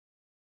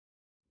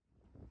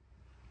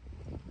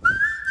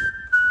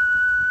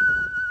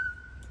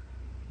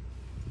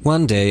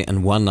One day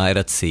and one night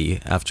at sea,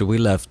 after we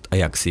left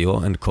Ajaccio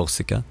and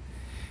Corsica,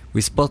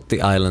 we spot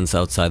the islands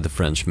outside the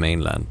French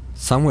mainland,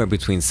 somewhere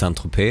between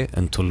Saint-Tropez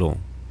and Toulon,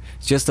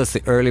 just as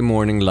the early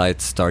morning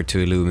lights start to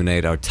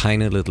illuminate our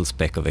tiny little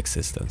speck of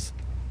existence.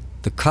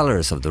 The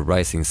colors of the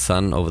rising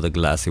sun over the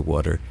glassy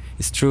water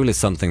is truly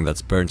something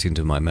that's burnt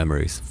into my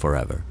memories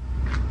forever.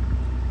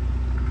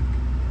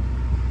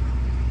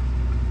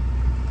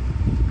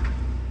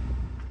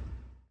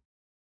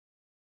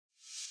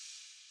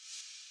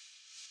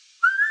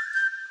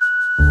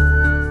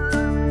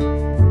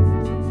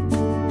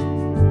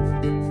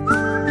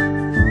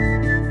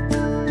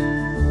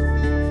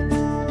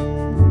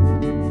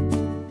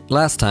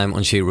 Last time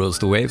on She Rules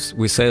the Waves,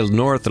 we sailed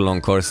north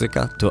along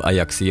Corsica to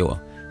Ajaccio,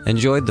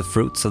 enjoyed the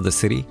fruits of the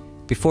city,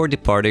 before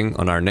departing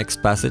on our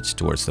next passage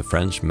towards the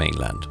French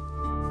mainland.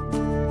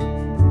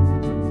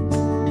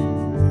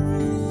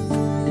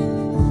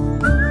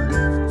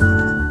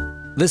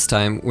 This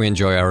time we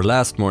enjoy our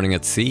last morning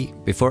at sea,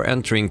 before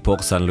entering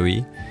Port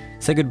Saint-Louis,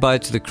 say goodbye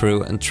to the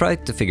crew and try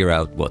to figure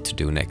out what to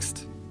do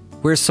next.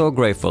 We're so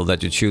grateful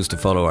that you choose to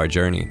follow our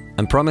journey,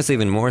 and promise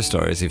even more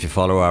stories if you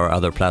follow our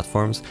other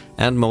platforms,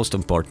 and most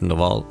important of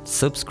all,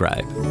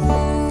 subscribe.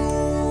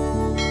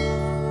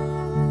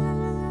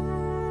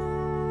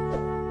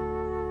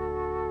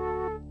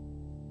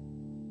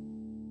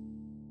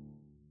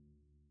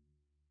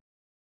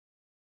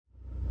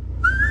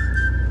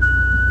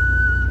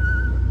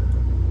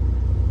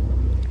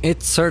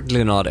 It's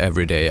certainly not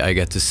every day I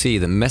get to see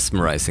the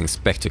mesmerizing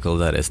spectacle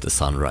that is the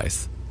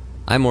sunrise.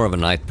 I'm more of a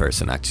night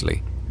person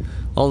actually.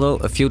 Although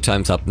a few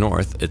times up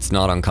north, it's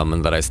not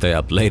uncommon that I stay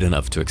up late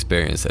enough to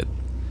experience it.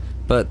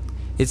 But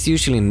it's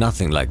usually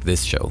nothing like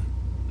this show.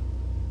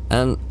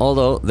 And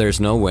although there's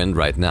no wind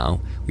right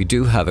now, we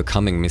do have a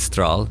coming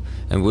Mistral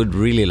and would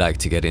really like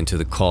to get into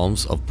the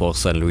calms of Port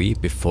Saint-Louis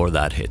before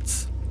that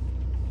hits.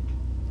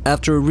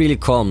 After a really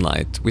calm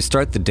night, we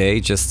start the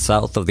day just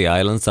south of the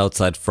islands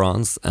outside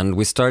France, and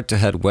we start to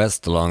head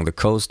west along the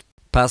coast,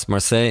 past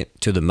Marseille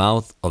to the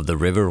mouth of the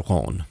river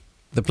Rhône.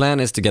 The plan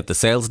is to get the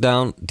sails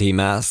down,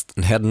 demast,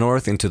 and head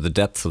north into the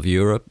depths of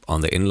Europe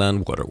on the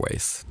inland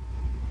waterways.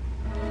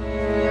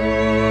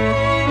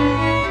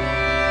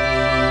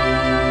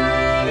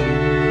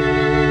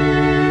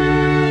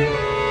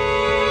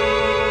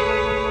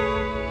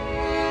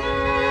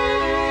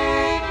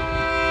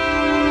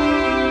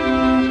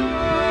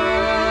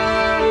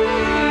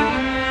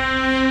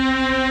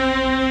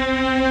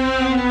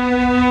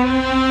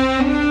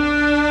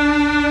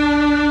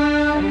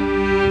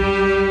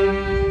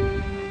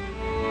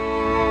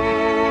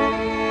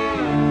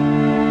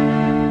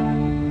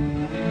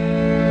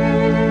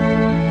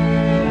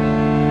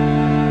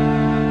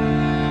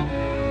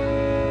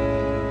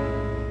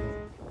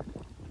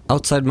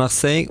 Outside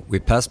Marseille, we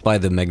passed by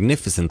the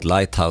magnificent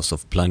lighthouse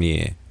of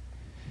Planier.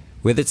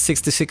 With its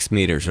 66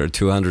 meters or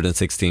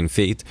 216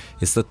 feet,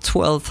 it's the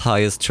 12th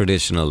highest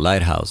traditional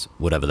lighthouse,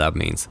 whatever that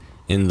means,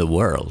 in the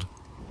world.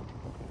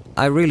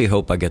 I really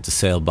hope I get to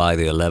sail by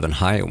the 11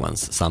 higher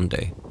ones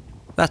someday.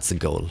 That's the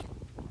goal.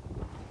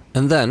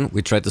 And then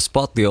we tried to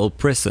spot the old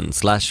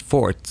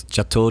prison/fort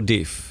Chateau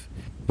d'If,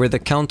 where the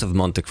Count of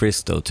Monte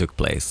Cristo took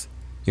place.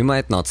 You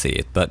might not see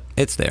it, but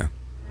it's there.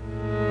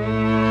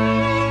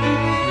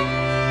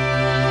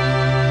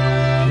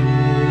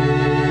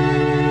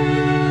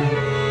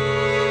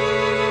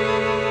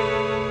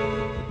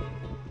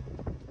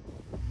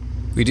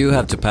 We do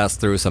have to pass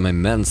through some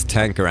immense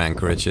tanker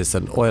anchorages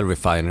and oil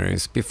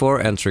refineries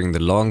before entering the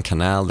long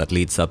canal that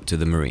leads up to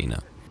the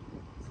marina.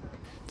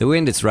 The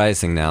wind is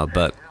rising now,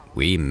 but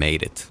we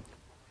made it.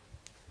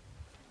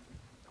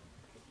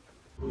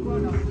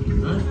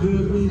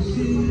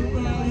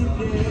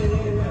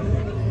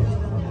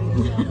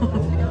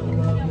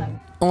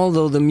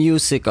 Although the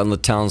music on the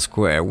town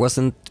square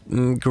wasn't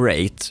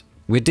great,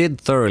 we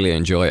did thoroughly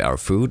enjoy our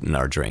food and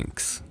our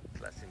drinks.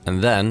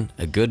 And then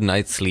a good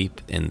night's sleep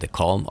in the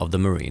calm of the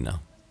marina.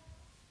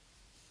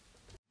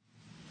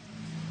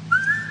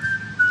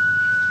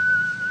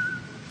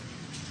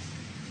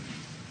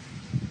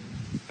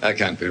 That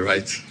can't be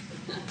right.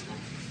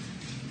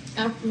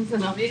 Ja, men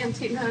sen har vi en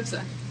till här också.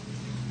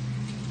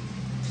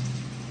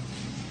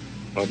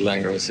 What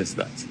language is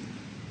that?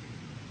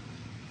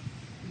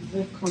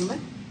 Välkommen.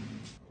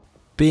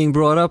 Being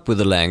brought up with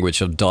the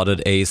language of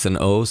dotted A's and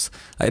O's,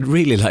 I'd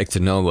really like to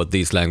know what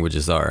these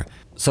languages are.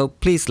 So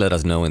please let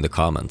us know in the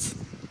comments.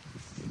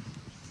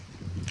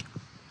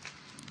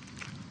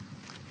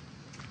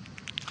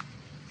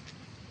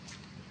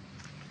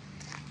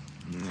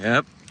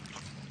 Yep,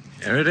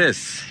 here it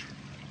is.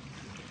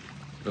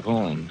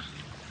 Rhône.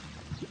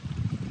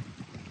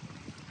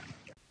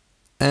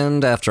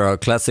 And after our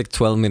classic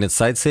 12-minute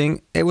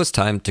sightseeing, it was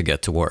time to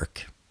get to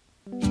work.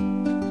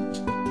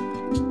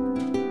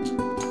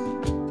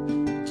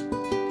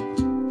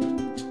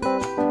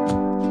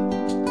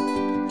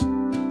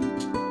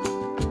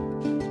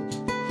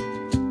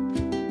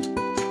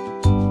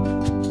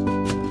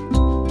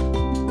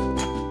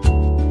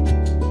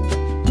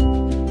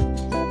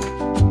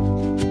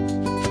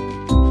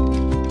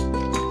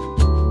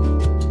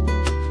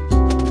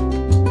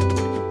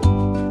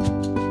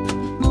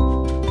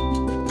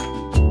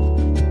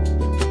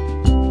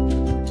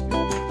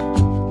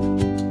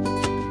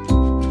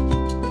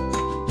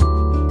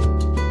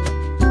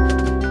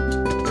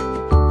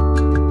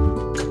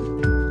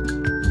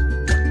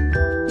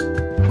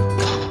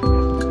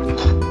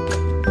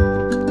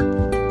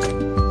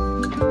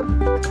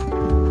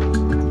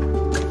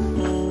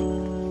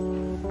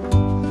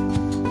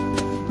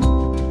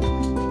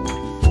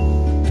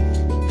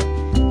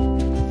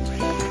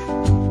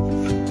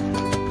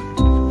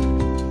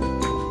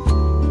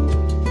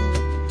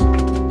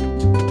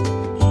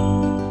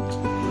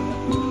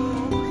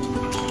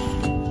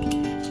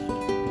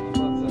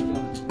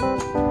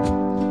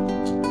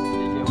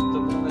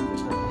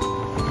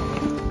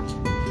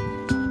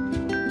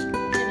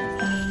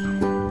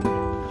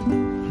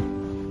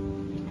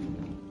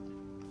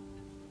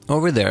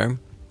 Over there,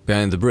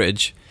 behind the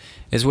bridge,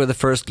 is where the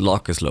first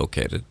lock is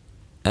located.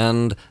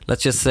 And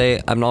let's just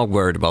say I'm not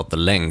worried about the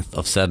length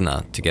of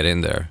Sedna to get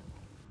in there.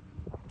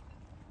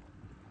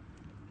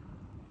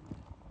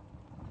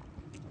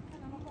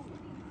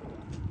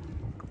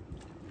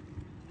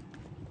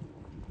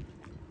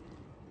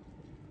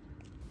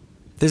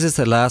 This is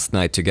the last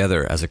night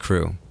together as a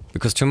crew,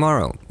 because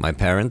tomorrow my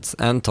parents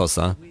and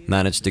Tossa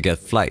managed to get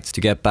flights to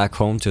get back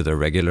home to their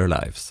regular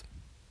lives.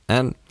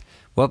 And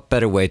what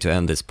better way to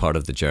end this part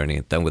of the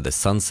journey than with the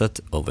sunset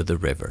over the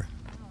river.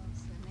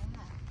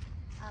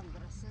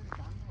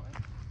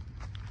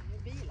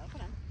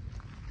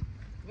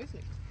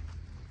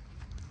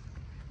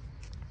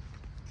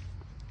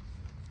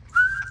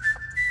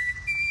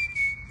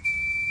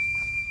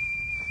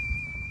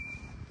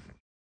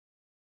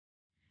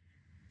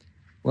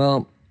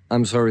 Well,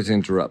 I'm sorry to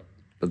interrupt,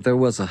 but there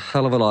was a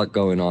hell of a lot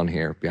going on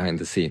here behind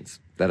the scenes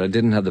that I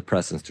didn't have the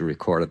presence to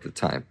record at the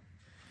time.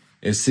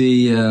 You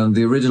see,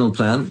 the original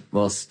plan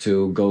was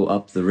to go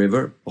up the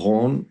river,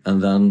 Rhône,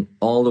 and then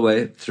all the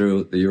way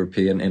through the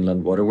European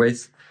inland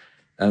waterways,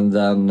 and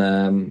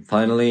then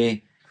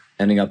finally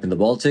ending up in the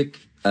Baltic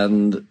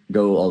and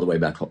go all the way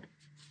back home.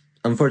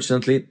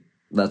 Unfortunately,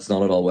 that's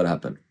not at all what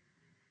happened.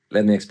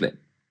 Let me explain.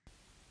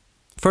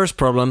 First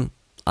problem,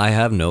 I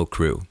have no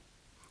crew.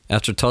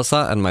 After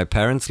Tossa and my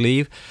parents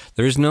leave,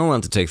 there is no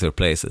one to take their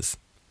places.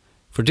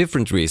 For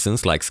different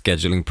reasons, like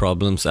scheduling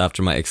problems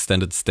after my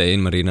extended stay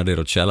in Marina di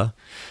Rocella,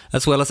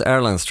 as well as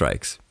airline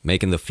strikes,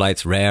 making the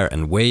flights rare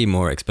and way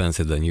more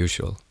expensive than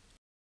usual.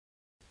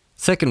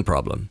 Second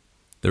problem,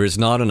 there is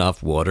not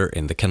enough water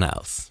in the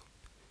canals.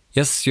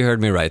 Yes, you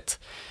heard me right.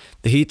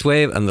 The heat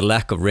wave and the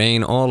lack of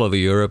rain all over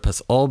Europe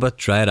has all but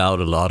dried out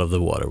a lot of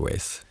the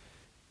waterways.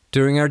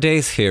 During our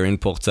days here in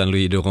Port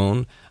Saint-Louis de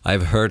Rhône,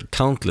 I've heard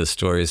countless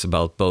stories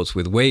about boats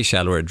with way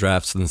shallower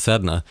drafts than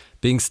Sedna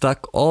being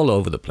stuck all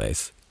over the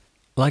place.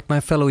 Like my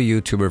fellow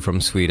YouTuber from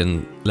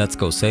Sweden, Let's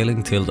Go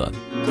Sailing Tilda.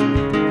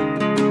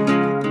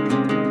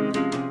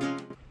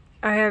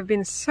 I have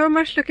been so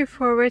much looking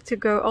forward to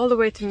go all the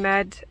way to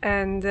Med,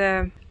 and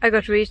I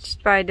got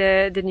reached by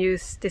the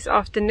news this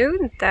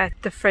afternoon that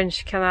the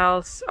French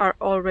canals are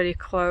already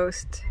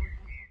closed.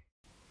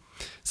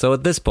 So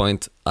at this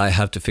point, I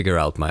have to figure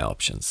out my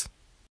options.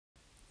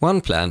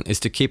 One plan is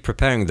to keep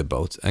preparing the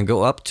boat and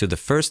go up to the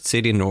first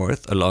city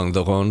north along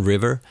the Rhône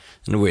River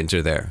and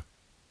winter there.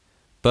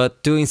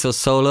 But doing so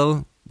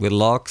solo, with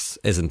locks,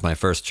 isn't my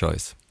first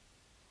choice.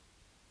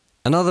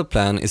 Another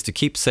plan is to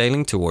keep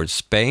sailing towards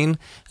Spain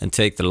and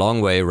take the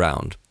long way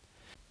around.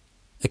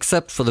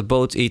 Except for the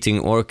boat-eating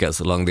orcas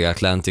along the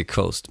Atlantic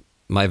coast,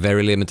 my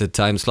very limited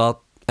time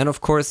slot, and of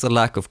course the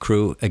lack of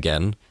crew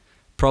again,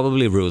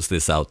 probably rules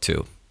this out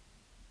too.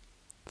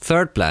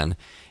 Third plan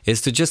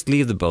is to just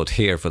leave the boat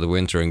here for the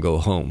winter and go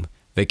home,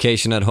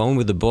 vacation at home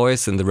with the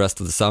boys in the rest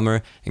of the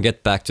summer and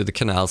get back to the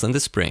canals in the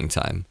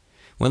springtime,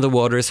 when the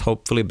water is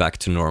hopefully back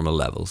to normal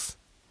levels.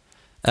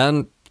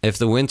 And if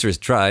the winter is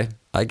dry,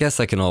 I guess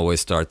I can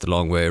always start the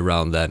long way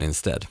around that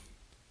instead.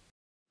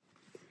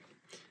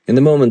 In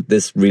the moment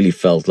this really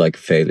felt like a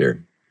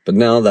failure, but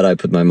now that I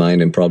put my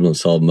mind in problem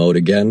solve mode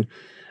again,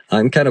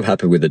 I'm kind of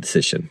happy with the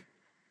decision.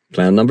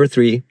 Plan number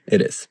 3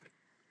 it is.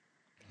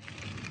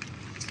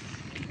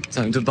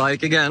 Time to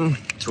bike again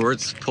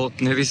towards Port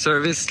Navy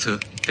Service to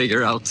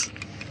figure out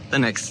the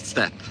next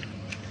step.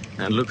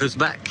 And look who's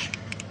back.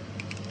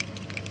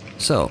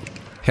 So,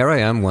 here I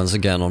am once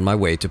again on my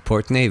way to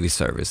Port Navy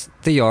Service,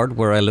 the yard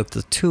where I looked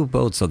at 2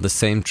 boats on the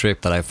same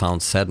trip that I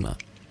found Sedna.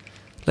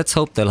 Let's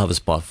hope they'll have a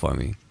spot for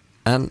me.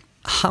 And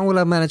how will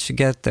I manage to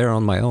get there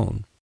on my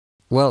own?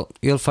 Well,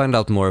 you'll find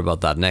out more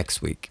about that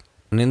next week.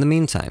 And in the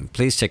meantime,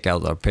 please check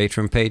out our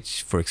Patreon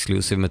page for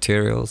exclusive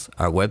materials,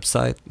 our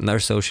website, and our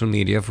social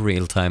media for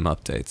real-time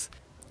updates.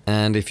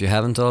 And if you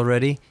haven't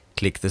already,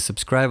 click the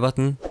subscribe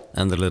button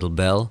and the little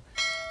bell.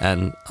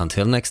 And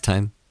until next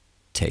time,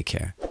 take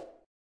care.